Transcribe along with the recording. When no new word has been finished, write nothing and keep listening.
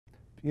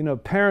You know,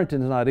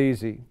 parenting is not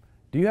easy.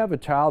 Do you have a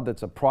child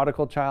that's a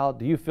prodigal child?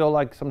 Do you feel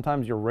like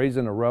sometimes you're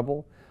raising a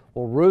rebel?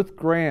 Well, Ruth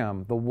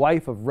Graham, the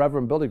wife of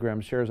Reverend Billy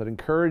Graham, shares an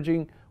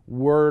encouraging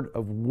word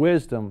of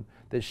wisdom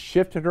that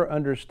shifted her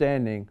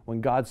understanding when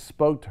God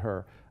spoke to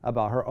her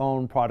about her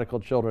own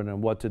prodigal children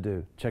and what to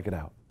do. Check it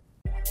out.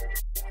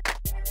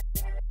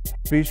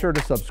 Be sure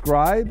to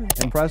subscribe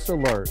and press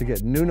alert to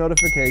get new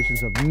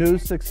notifications of new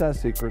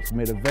success secrets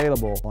made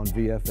available on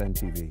VFN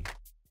TV.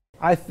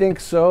 I think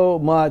so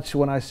much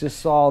when I just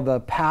saw the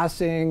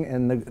passing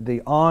and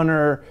the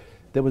honor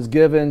that was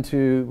given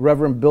to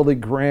Reverend Billy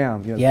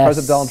Graham. You know, Yes.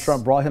 President Donald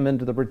Trump brought him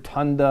into the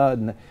rotunda,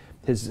 and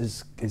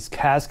his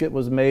casket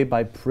was made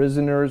by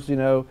prisoners. You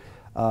know,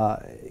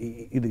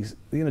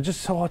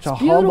 just so much a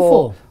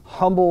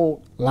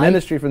humble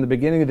ministry from the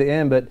beginning to the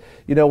end. But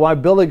you know, why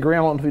Billy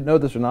Graham? I don't know if you know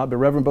this or not, but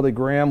Reverend Billy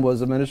Graham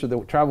was a minister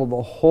that traveled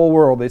the whole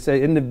world. They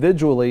say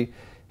individually,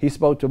 he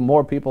spoke to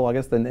more people, I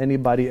guess, than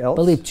anybody else.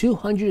 I believe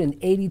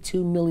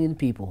 282 million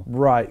people.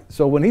 Right.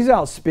 So when he's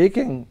out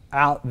speaking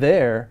out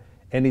there,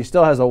 and he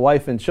still has a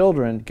wife and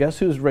children, guess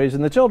who's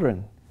raising the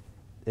children?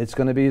 It's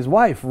going to be his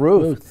wife,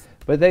 Ruth.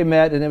 But they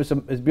met, and it was a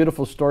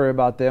beautiful story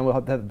about them. We'll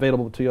have that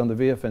available to you on the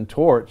VFN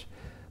Torch.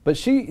 But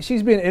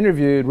she's being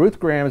interviewed. Ruth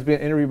Graham is being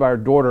interviewed by her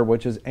daughter,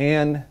 which is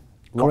Graham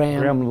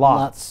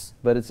Lotz.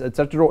 But it's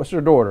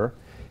her daughter.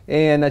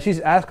 And she's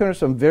asking her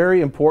some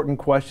very important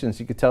questions.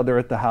 You could tell they're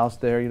at the house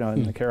there, you know,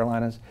 in the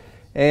Carolinas.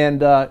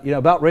 And, you know,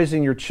 about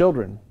raising your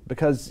children.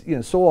 Because, you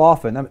know, so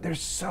often, I mean,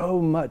 there's so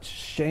much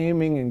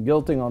shaming and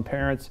guilting on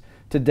parents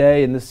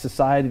today in this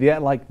society. They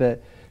act like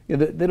that, you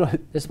know, they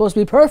don't. They're supposed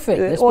to be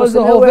perfect. Well,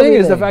 the whole thing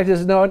is the fact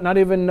is not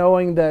even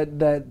knowing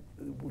that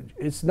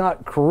it's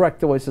not correct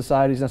the way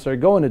society's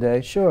necessarily going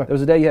today. Sure. There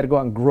was a day you had to go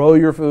out and grow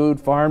your food,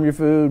 farm your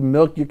food,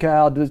 milk your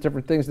cow, do these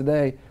different things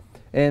today.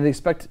 And they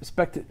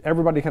expect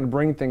everybody to kind of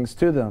bring things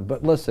to them.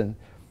 But listen,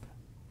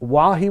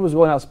 while he was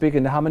going out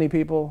speaking to how many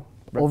people?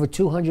 Over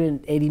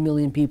 280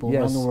 million people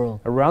around the world.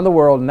 Around the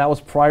world, and that was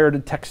prior to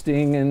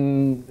texting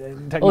and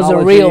technology.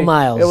 Those are real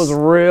miles. It was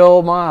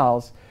real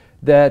miles.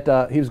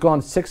 That he was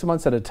gone 6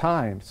 months at a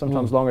time,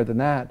 sometimes longer than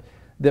that.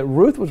 That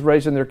Ruth was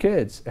raising their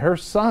kids. Her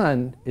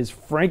son is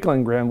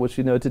Franklin Graham, which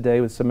you know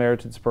today with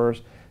Samaritan's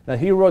Purse. Now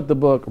he wrote the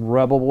book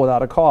Rebel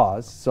Without a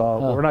Cause, so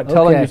we're not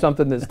telling you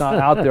something that's not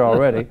out there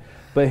already.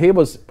 But he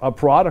was a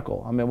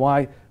prodigal. I mean,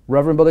 why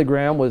Reverend Billy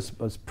Graham was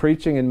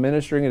preaching and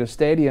ministering at a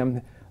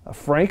stadium,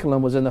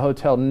 Franklin was in the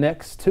hotel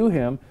next to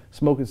him,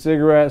 smoking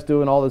cigarettes,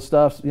 doing all this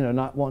stuff, you know,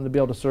 not wanting to be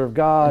able to serve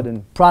God.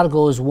 And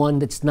prodigal is one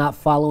that's not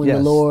following the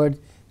Lord,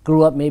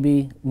 grew up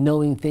maybe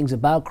knowing things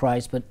about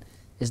Christ, but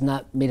has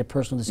not made a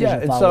personal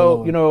decision to follow the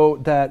Lord. You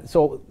know,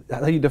 so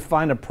how you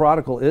define a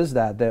prodigal is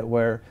that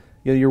where,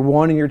 you know, you're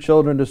wanting your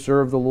children to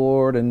serve the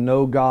Lord and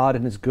know God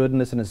and His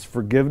goodness and His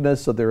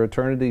forgiveness, so their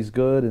eternity is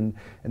good and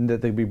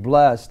that they be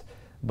blessed.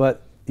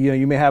 But you know,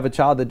 you may have a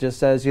child that just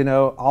says, you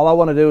know, all I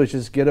want to do is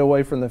just get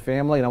away from the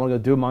family and I want to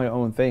go do my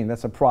own thing.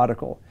 That's a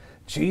prodigal.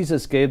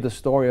 Jesus gave the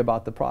story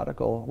about the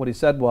prodigal. What He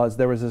said was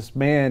there was this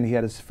man, he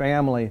had his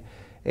family,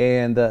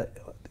 and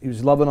he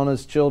was loving on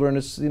his children,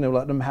 you know,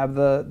 letting them have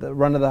the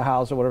run of the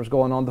house or whatever's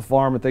going on, the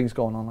farm and things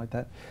going on like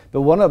that.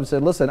 But one of them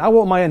said, listen, I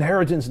want my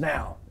inheritance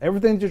now.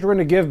 Everything that you're going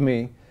to give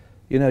me,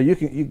 you know, you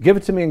give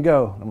it to me and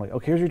go. I'm like,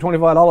 okay, here's your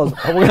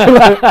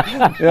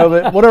 $25. You know,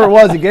 but whatever it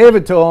was, he gave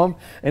it to him,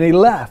 and he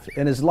left.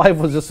 And his life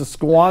was just a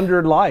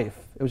squandered life.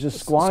 It was just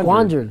squandered.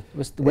 Squandered.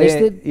 Was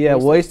wasted?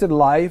 Wasted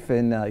life.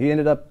 And he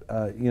ended up,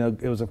 you know,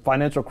 it was a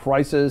financial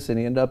crisis, and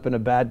he ended up in a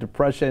bad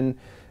depression,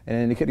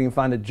 and he couldn't even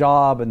find a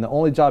job. And the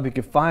only job he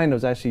could find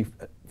was actually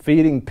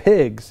feeding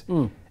pigs.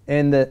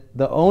 And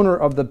the owner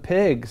of the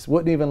pigs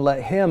wouldn't even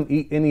let him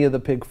eat any of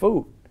the pig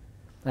food.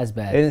 That's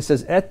bad. And it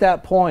says at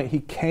that point he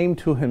came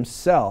to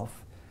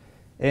himself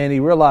and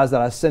he realized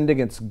that I sinned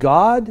against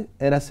God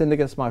and I sinned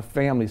against my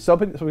family. Some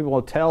people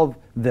will tell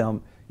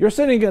them, you're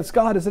sinning against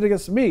God and sinning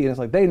against me. And it's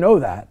like, they know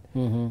that.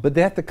 But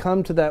they have to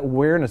come to that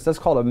awareness. That's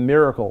called a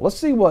miracle. Let's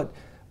see what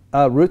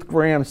Ruth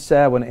Graham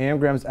said when Ann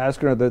Graham's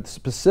asking her. The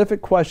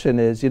specific question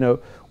is, you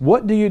know,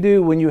 what do you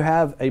do when you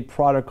have a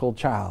prodigal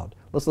child?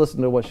 Let's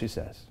listen to what she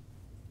says.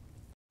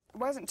 It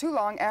wasn't too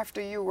long after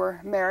you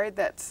were married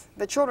that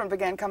the children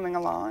began coming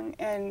along,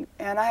 and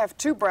I have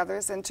 2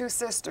 brothers and 2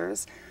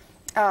 sisters,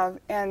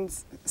 and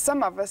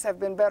some of us have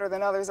been better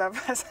than others of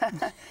us.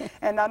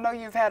 And I know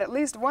you've had at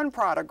least one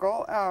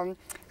prodigal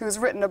who's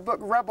written a book,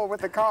 Rebel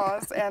with a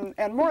Cause,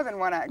 and more than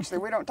one actually.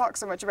 We don't talk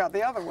so much about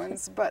the other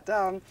ones, but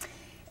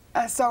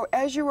so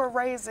as you were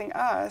raising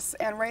us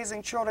and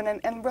raising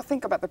children, and we'll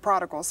think about the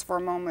prodigals for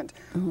a moment,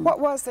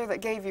 what was there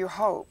that gave you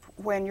hope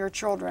when your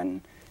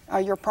children,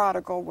 your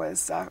prodigal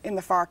was in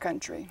the far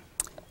country?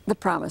 The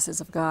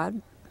promises of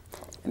God.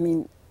 I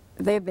mean,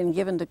 they've been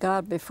given to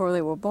God before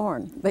they were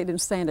born. They didn't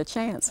stand a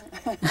chance.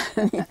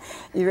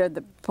 You read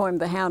the poem,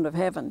 The Hound of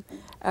Heaven.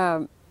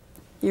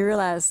 You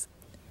realize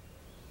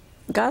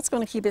God's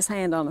going to keep His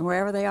hand on them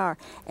wherever they are.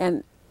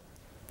 And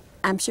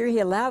I'm sure He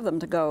allowed them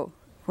to go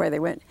where they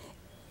went.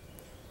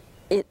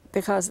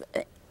 Because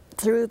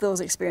through those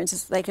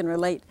experiences, they can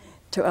relate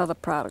to other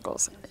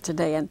prodigals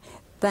today. And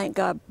thank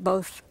God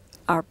both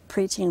are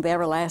preaching the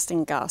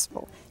everlasting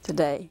gospel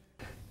today.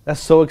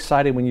 That's so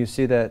exciting when you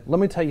see that. Let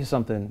me tell you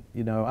something,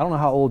 I don't know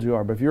how old you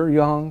are, but if you're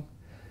young,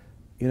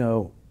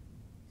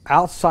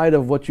 outside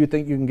of what you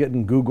think you can get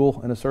in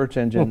Google in a search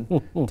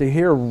engine, to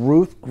hear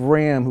Ruth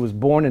Graham, who was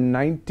born in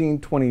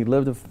 1920,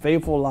 lived a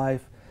faithful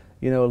life,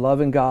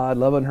 loving God,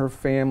 loving her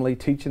family,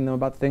 teaching them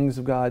about things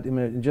of God,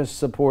 and just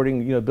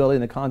supporting, Billy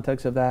in the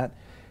context of that,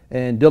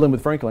 and dealing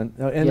with Franklin.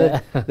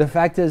 And the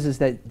fact is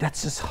that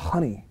that's just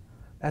honey.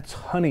 That's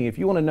honey. If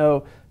you want to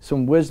know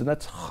some wisdom,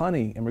 that's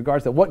honey in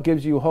regards to what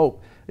gives you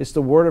hope. It's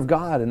the Word of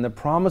God and the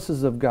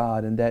promises of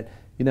God, and that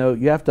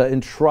you have to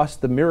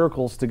entrust the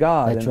miracles to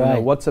God. That's and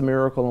right. What's a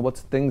miracle and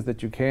what's things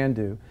that you can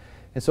do.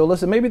 And so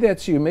listen, maybe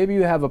that's you. Maybe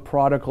you have a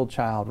prodigal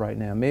child right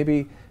now.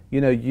 Maybe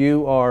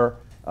you are,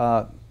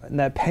 and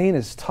that pain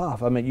is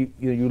tough. I mean,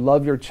 you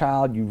love your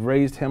child. You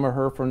raised him or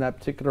her from that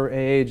particular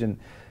age, and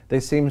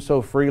they seem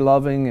so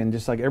free-loving, and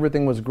just like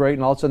everything was great,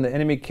 and all of a sudden the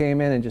enemy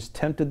came in and just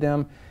tempted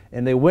them,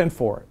 and they went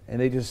for it,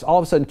 and they just all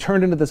of a sudden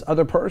turned into this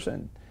other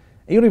person,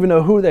 and you don't even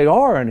know who they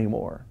are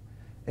anymore,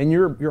 and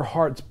your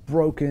heart's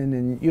broken,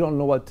 and you don't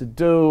know what to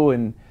do,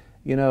 and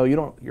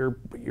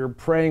you're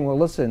praying. Well,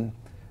 listen,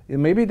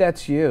 maybe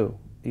that's you.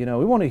 We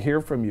want to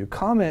hear from you.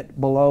 Comment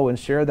below and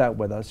share that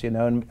with us.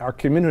 And our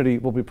community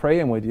will be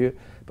praying with you,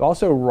 but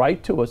also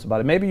write to us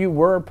about it. Maybe you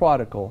were a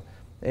prodigal,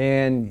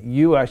 and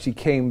you actually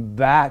came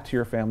back to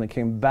your family,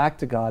 came back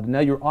to God, and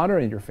now you're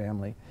honoring your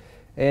family.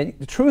 And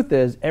the truth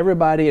is,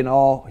 everybody in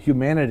all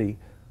humanity,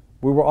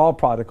 we were all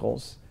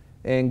prodigals.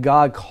 And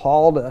God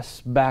called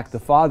us back. The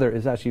Father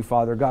is actually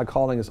Father. God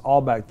calling us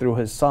all back through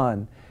His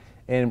Son.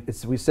 And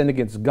we sinned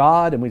against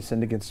God, and we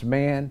sinned against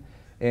man.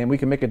 And we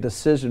can make a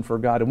decision for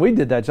God. And we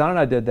did that. John and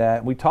I did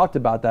that. We talked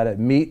about that at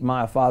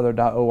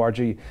meetmyfather.org.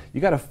 You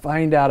got to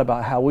find out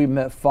about how we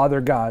met Father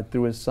God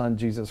through His Son,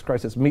 Jesus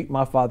Christ. It's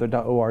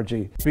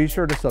meetmyfather.org. Be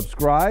sure to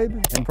subscribe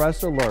and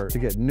press alert to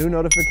get new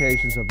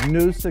notifications of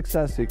new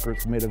success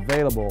secrets made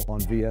available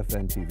on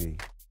VFN TV.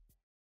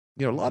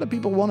 A lot of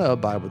people want to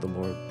abide with the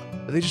Lord,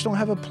 but they just don't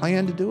have a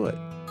plan to do it.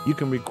 You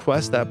can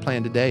request that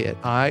plan today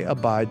at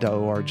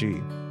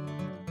iabide.org.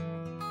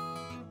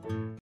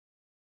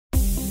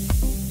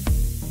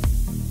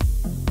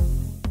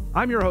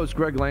 I'm your host,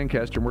 Greg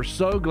Lancaster, and we're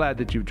so glad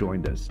that you've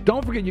joined us.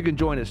 Don't forget you can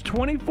join us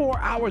 24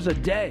 hours a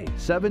day,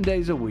 7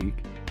 days a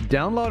week.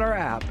 Download our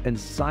app and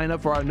sign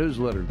up for our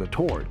newsletter, The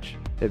Torch,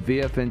 at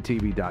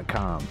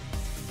vfntv.com.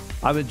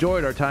 I've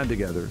enjoyed our time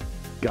together.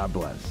 God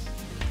bless.